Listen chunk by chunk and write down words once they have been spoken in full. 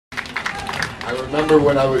I remember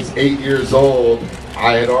when I was 8 years old,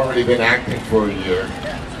 I had already been acting for a year,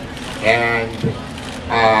 and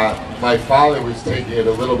my father was taking it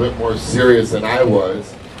a little bit more serious than I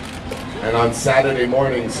was. And on Saturday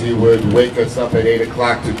mornings, he would wake us up at 8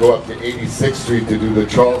 o'clock to go up to 86th Street to do the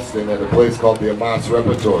Charleston at a place called the Amos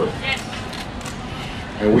Repertory.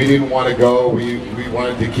 And we didn't want to go. We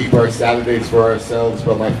wanted to keep our Saturdays for ourselves,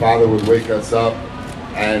 but my father would wake us up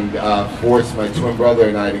and force my twin brother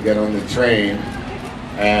and I to get on the train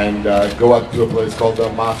and go up to a place called the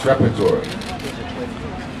Amos Repertory.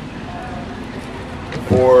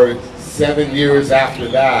 For 7 years after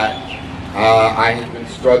that, I had been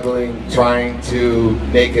struggling, trying to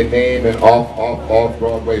make a name in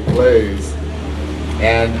off-Broadway plays,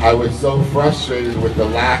 and I was so frustrated with the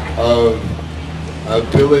lack of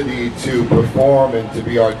ability to perform and to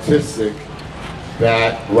be artistic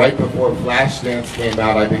that right before Flashdance came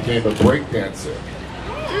out, I became a breakdancer.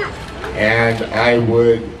 And I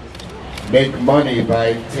would make money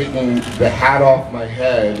by taking the hat off my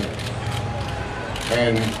head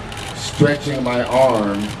and stretching my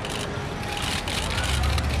arm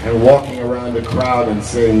and walking around the crowd and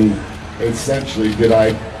saying, essentially, did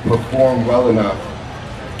I perform well enough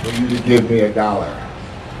for you to give me $1?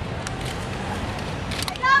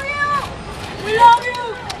 We love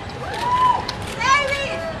you!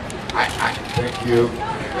 Baby! Thank you.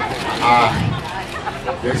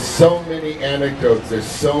 There's so many anecdotes, there's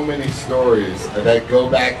so many stories that go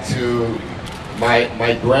back to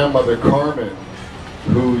my grandmother Carmen,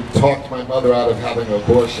 who talked my mother out of having an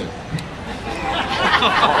abortion.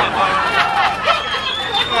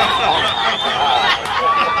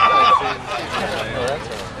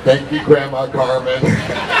 Thank you, Grandma Carmen.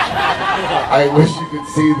 I wish you could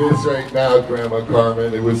see this right now, Grandma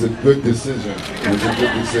Carmen. It was a good decision. It was a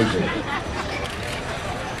good decision.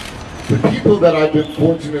 The people that I've been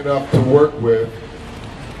fortunate enough to work with,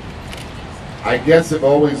 I guess have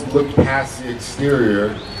always looked past the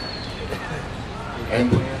exterior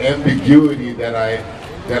and the ambiguity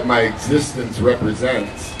that my existence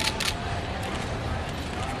represents.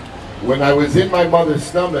 When I was in my mother's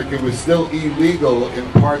stomach, it was still illegal in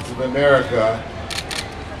parts of America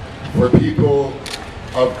for people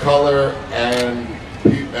of color and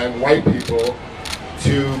white people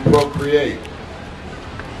to procreate.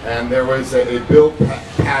 And there was a bill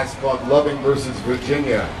passed called Loving versus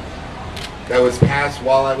Virginia that was passed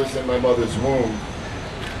while I was in my mother's womb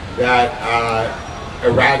that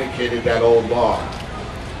eradicated that old law.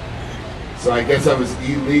 So I guess I was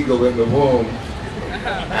illegal in the womb.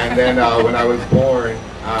 And then when I was born,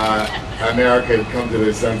 America had come to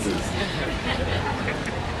their senses.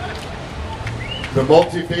 The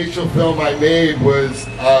multifacial film I made was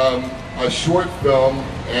a short film,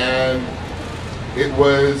 and it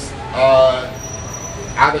was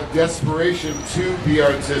out of desperation to be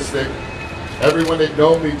artistic. Everyone had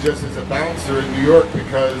known me just as a bouncer in New York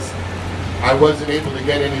because I wasn't able to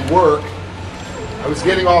get any work. I was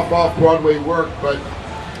getting off-Broadway work, but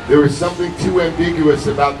there was something too ambiguous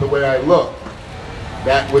about the way I looked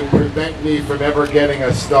that would prevent me from ever getting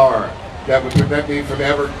a star, that would prevent me from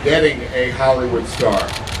ever getting a Hollywood star.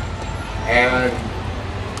 And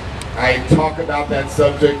I talk about that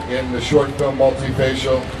subject in the short film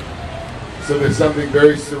Multifacial. So there's something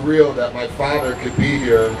very surreal that my father could be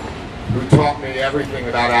here, who taught me everything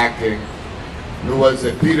about acting, who was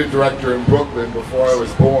a theater director in Brooklyn before I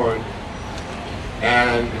was born,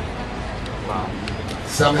 and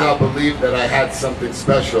somehow believed that I had something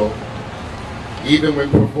special, even when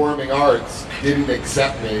Performing Arts didn't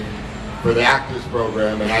accept me for the actors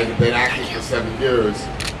program, and I've been acting for 7 years.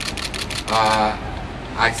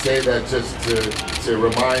 I say that just to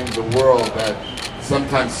remind the world that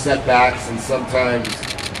sometimes setbacks and sometimes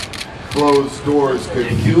closed doors could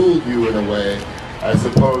fuel you in a way as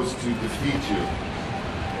opposed to defeat you.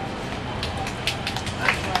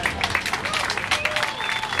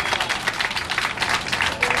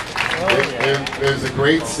 There's a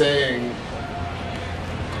great saying,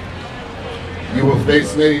 you will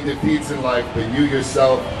face many defeats in life, but you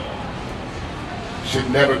yourself should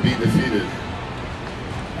never be defeated.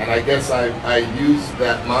 And I guess I used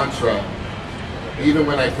that mantra even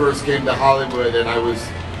when I first came to Hollywood, and I was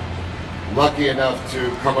lucky enough to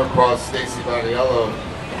come across Stacy Boniello,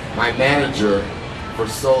 my manager for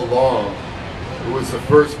so long, who was the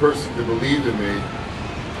first person to believe in me,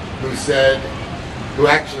 who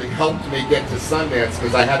actually helped me get to Sundance,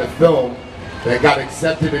 because I had a film that got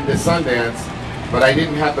accepted into Sundance, but I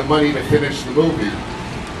didn't have the money to finish the movie.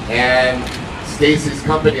 And Stacy's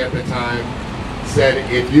company at the time said,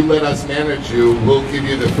 if you let us manage you, we'll give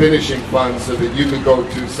you the finishing funds so that you can go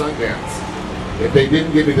to Sundance. If they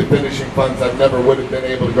didn't give me the finishing funds, I never would have been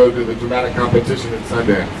able to go to the dramatic competition in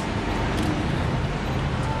Sundance.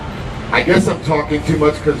 I guess I'm talking too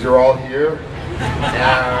much because you're all here.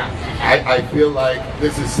 I feel like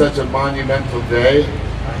this is such a monumental day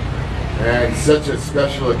and such a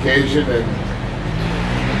special occasion.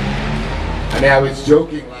 And I was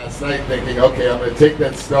joking last night thinking, okay, I'm going to take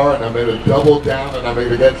that star and I'm going to double down and I'm going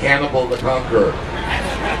to get Hannibal the Conqueror.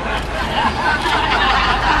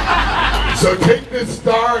 So take this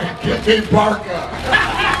star and give me Barca.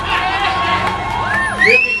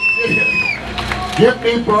 Give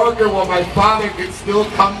me Barca while my father can still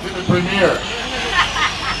come to the premiere.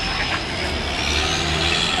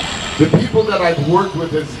 The people that I've worked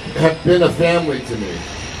with have been a family to me.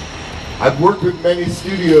 I've worked with many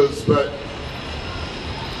studios, but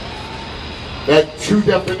that true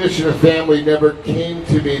definition of family never came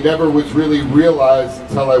to me, never was really realized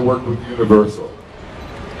until I worked with Universal.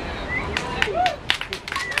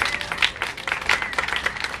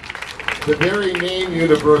 The very name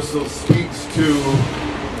Universal speaks to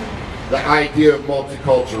the idea of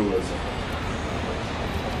multiculturalism.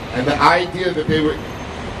 And the idea that they were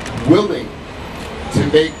willing to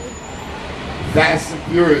make Fast and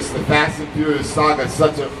Furious, the Fast and Furious saga,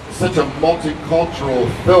 such a multicultural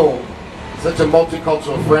film, such a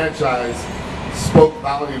multicultural franchise, spoke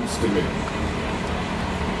volumes to me.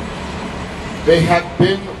 They have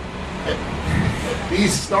been,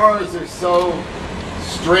 these stars are so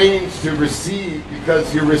strange to receive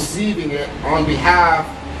because you're receiving it on behalf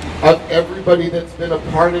of everybody that's been a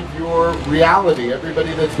part of your reality,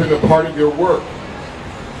 everybody that's been a part of your work.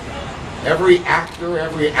 Every actor,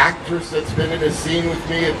 every actress that's been in a scene with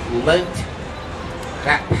me, it lent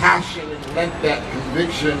that passion and lent that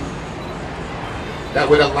conviction that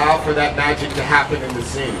would allow for that magic to happen in the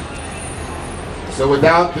scene. So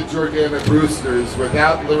without the Jordana Brewsters,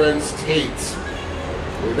 without Lorenz Tates,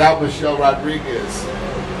 without Michelle Rodriguez,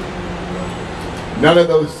 none of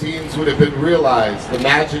those scenes would have been realized. The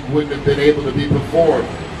magic wouldn't have been able to be performed.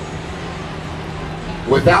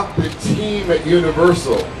 Without the team at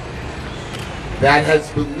Universal that has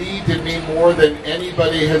believed in me more than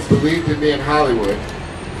anybody has believed in me in Hollywood,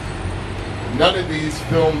 none of these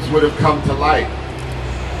films would have come to light.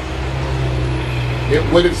 It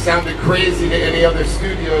would have sounded crazy to any other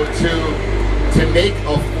studio to make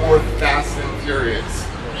a fourth Fast and Furious.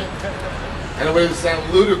 And it would have sounded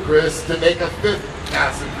ludicrous to make a fifth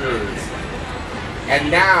Fast and Furious. And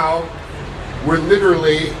now, we're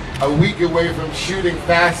literally a week away from shooting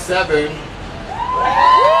Fast 7.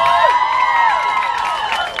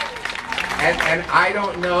 And I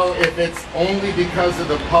don't know if it's only because of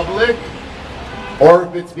the public or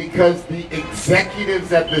if it's because the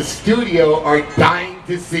executives at the studio are dying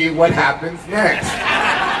to see what happens next.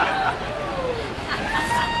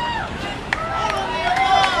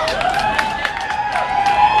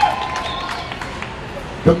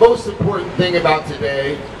 The most important thing about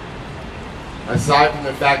today, aside from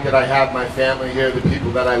the fact that I have my family here, the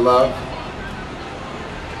people that I love,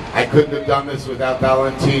 I couldn't have done this without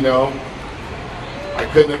Valentino. I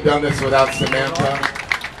couldn't have done this without Samantha.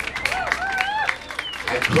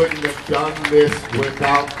 I couldn't have done this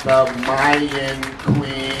without the Mayan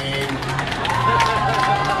Queen.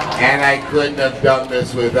 And I couldn't have done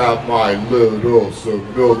this without my little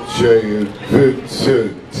Noche and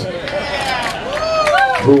Vincent,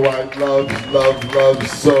 who I love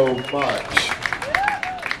so much.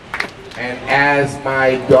 And as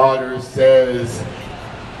my daughter says,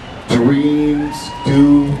 dreams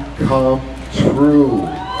do come true.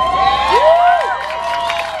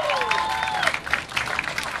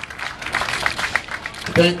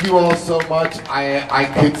 Thank you all so much. I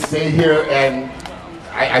could stay here and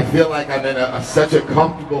I feel like I'm in such a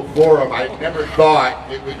comfortable forum. I never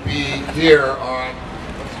thought it would be here on...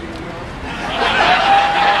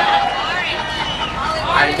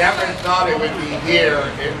 I never thought it would be here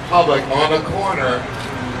in public on a corner.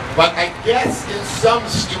 But I guess in some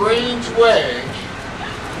strange way,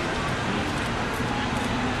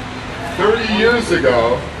 30 years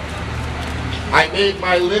ago, I made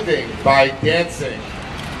my living by dancing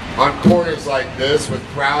on corners like this with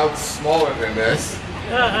crowds smaller than this,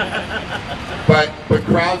 but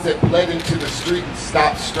crowds that bled into the street and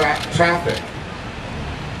stopped traffic.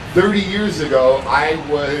 30 years ago,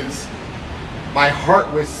 my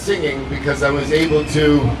heart was singing because I was able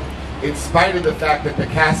to, in spite of the fact that the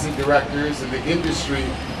casting directors and the industry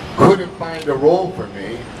couldn't find a role for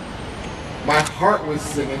me, my heart was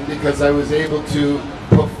singing because I was able to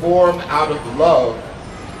perform out of love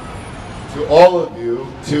to all of you,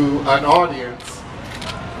 to an audience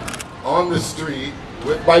on the street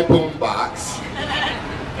with my boombox,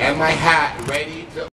 and my hat ready